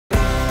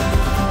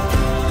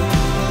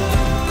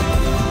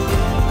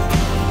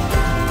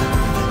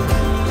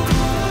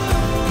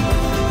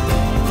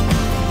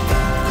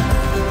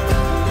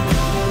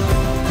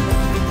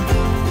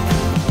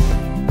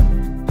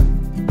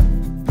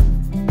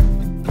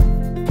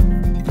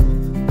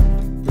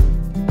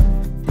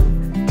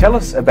Tell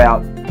us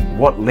about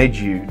what led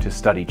you to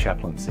study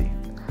chaplaincy.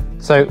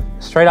 So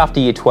straight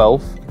after year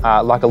 12,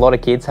 like a lot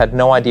of kids, had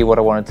no idea what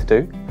I wanted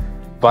to do,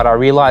 but I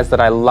realised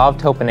that I loved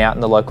helping out in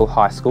the local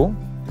high school.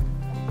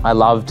 I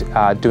loved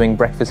doing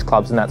breakfast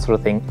clubs and that sort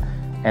of thing,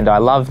 and I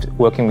loved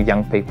working with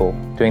young people,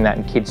 doing that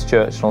in kids'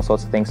 church and all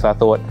sorts of things. So I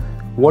thought,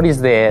 what is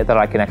there that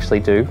I can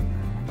actually do?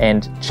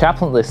 And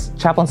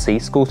chaplaincy,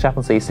 school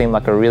chaplaincy, seemed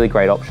like a really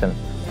great option.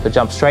 So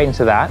jumped straight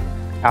into that.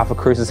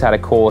 Alphacrucis had a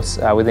course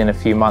within a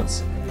few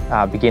months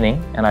beginning,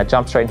 and I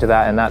jumped straight into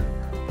that, and that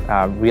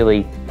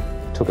really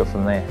took it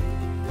from there.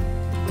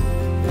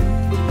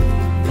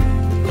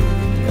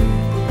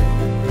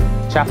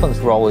 Chaplain's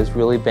role is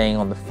really being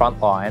on the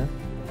front line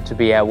to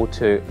be able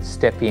to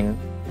step in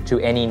to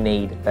any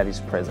need that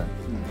is present.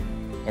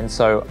 And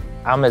so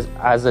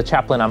as a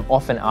chaplain, I'm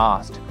often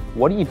asked,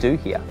 what do you do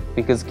here?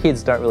 Because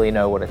kids don't really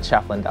know what a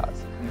chaplain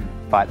does.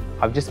 But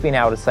I've just been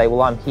able to say,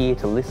 well, I'm here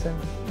to listen,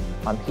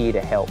 I'm here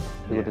to help,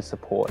 here to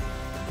support.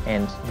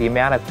 And the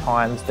amount of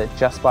times that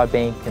just by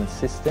being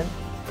consistent,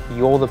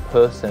 you're the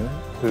person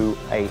who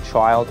a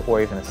child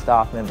or even a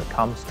staff member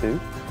comes to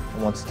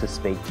and wants to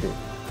speak to.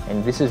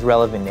 And this is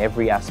relevant in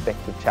every aspect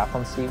of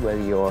chaplaincy, whether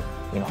you're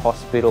in a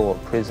hospital or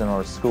prison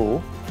or a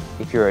school.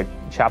 If you're a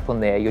chaplain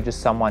there, you're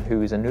just someone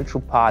who is a neutral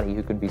party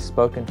who can be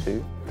spoken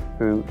to,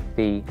 who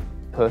the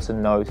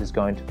person knows is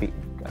going to be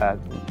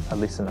a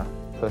listener.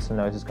 The person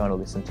knows is going to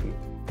listen to you.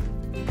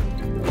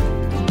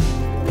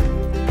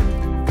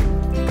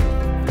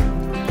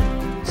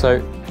 So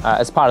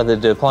as part of the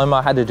diploma,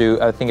 I had to do,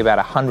 I think, about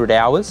 100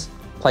 hours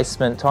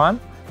placement time.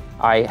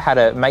 I had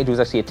a mate who was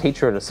actually a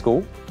teacher at a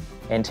school,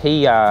 and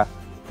he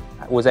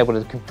was able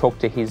to talk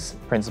to his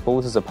principal.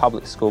 This is a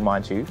public school,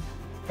 mind you,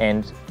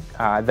 and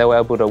they were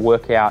able to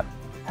work out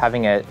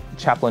having a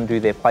chaplain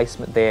do their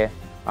placement there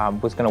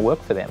was going to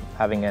work for them,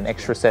 having an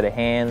extra set of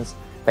hands.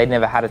 They'd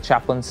never had a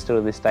chaplain. Still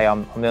to this day,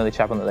 I'm the only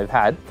chaplain that they've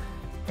had,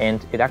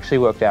 and it actually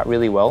worked out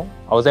really well.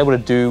 I was able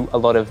to do a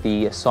lot of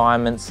the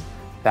assignments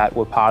that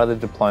were part of the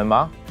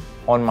diploma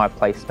on my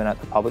placement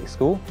at the public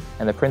school,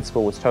 and the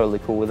principal was totally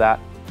cool with that,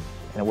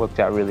 and it worked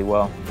out really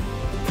well.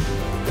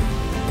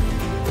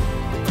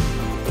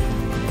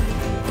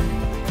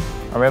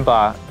 I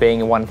remember being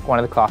in one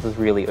of the classes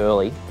really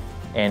early,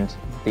 and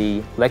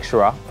the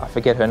lecturer, I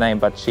forget her name,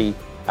 but she,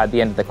 at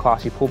the end of the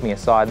class, she pulled me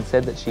aside and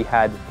said that she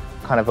had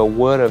kind of a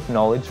word of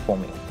knowledge for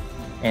me.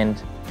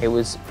 And it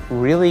was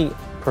really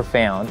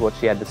profound what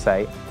she had to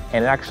say,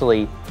 and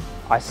actually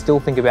I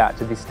still think about it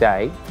to this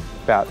day,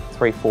 about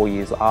 3-4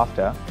 years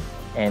after,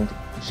 and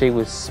she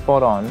was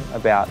spot on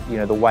about, you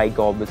know, the way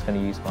God was going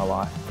to use my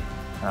life.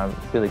 And I'm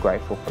really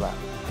grateful for that.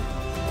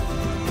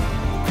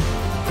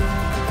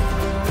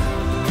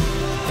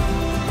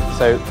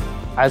 So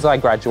as I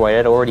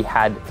graduated, I already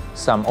had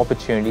some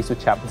opportunities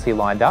with chaplaincy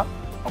lined up.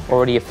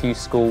 Already a few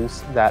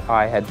schools that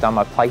I had done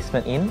my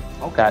placement in,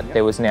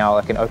 there was now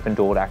like an open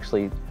door to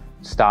actually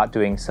start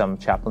doing some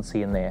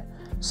chaplaincy in there.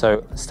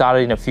 So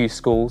started in a few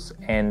schools,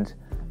 and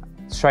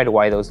straight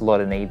away there was a lot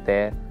of need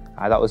there.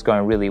 That was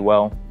going really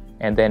well.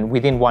 And then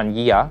within 1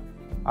 year,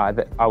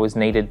 I was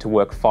needed to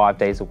work 5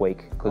 days a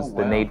week because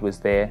the need was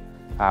there.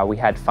 We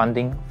had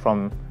funding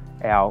from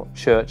our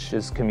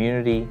church's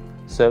community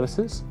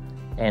services,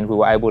 and we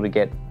were able to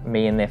get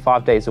me in there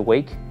 5 days a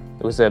week.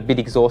 It was a bit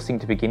exhausting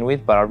to begin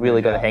with, but I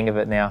really got the hang of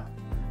it now.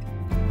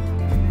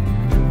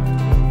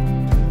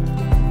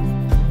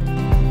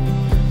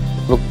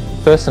 Look,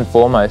 first and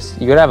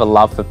foremost, you've got to have a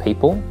love for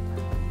people.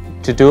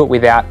 To do it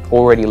without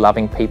already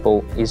loving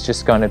people is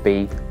just going to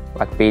be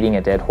like beating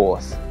a dead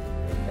horse.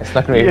 It's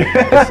not going to be,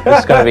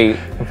 it's going to be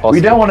impossible.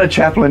 We don't want a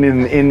chaplain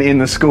in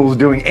the schools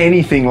doing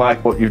anything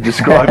like what you've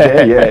described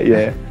there.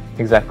 Yeah.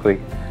 Exactly.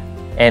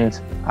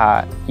 And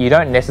you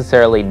don't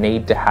necessarily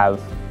need to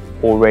have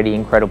already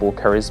incredible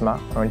charisma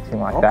or anything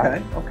like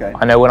that.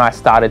 I know when I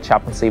started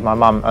chaplaincy, my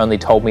mum only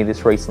told me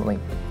this recently,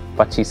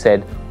 but she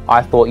said,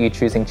 I thought you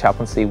choosing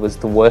chaplaincy was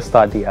the worst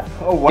idea.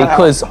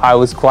 Because I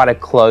was quite a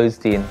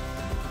closed-in,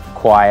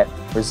 quiet,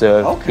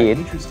 reserved kid.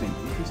 Interesting.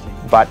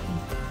 But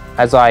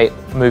as I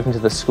moved into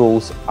the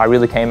schools, I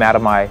really came out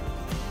of my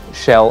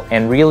shell,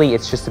 and really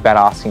it's just about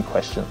asking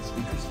questions.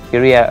 You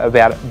be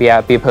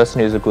a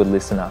person who's a good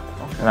listener.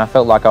 And I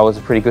felt like I was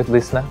a pretty good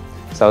listener,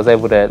 so I was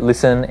able to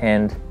listen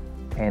and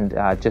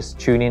just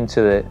tune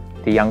into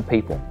the young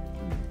people.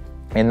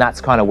 And that's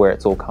kind of where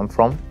it's all come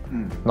from.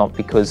 Not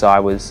because I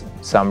was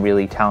some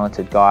really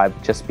talented guy,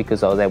 but just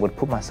because I was able to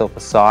put myself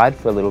aside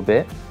for a little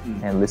bit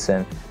and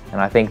listen. And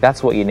I think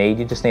that's what you need.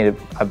 You just need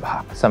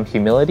some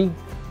humility,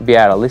 to be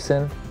able to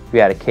listen, to be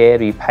able to care,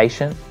 to be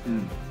patient,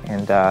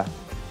 and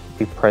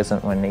be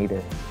present when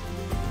needed.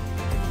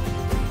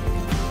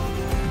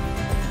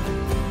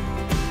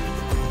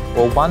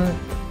 Well, one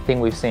thing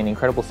we've seen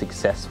incredible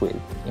success with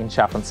in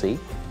chaplaincy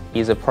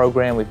is a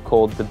program we've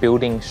called the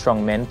Building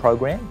Strong Men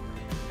program,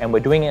 and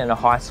we're doing it in a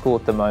high school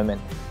at the moment,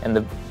 and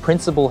the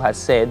principal has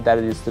said that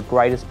it is the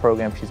greatest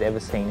program she's ever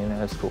seen in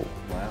her school.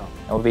 Wow.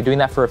 And we've been doing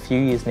that for a few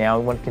years now,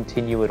 and we want to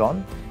continue it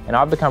on. And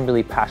I've become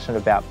really passionate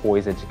about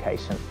boys'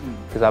 education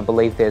because I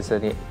believe there's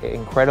an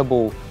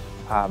incredible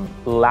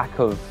lack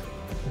of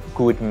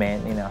good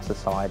men in our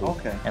society,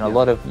 Okay, and a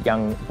lot of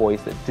young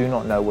boys that do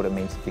not know what it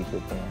means to be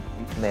good men.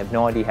 And they have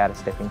no idea how to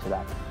step into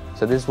that.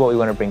 So this is what we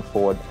want to bring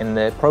forward. And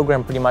the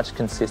program pretty much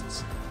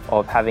consists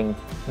of having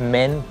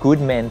men, good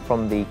men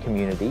from the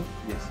community,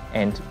 Yes.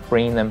 and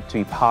bringing them to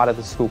be part of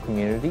the school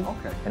community,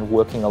 Okay. and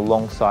working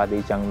alongside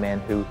these young men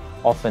who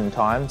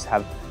oftentimes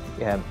have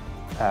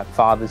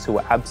fathers who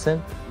are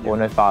absent or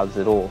no fathers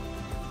at all.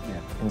 Yeah.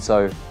 And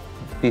so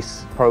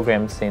this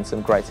program's seen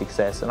some great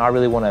success, and I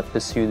really want to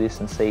pursue this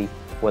and see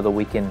whether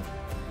we can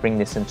bring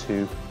this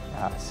into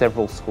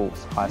several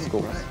schools, high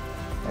schools, great.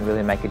 and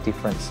really make a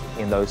difference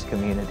in those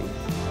communities.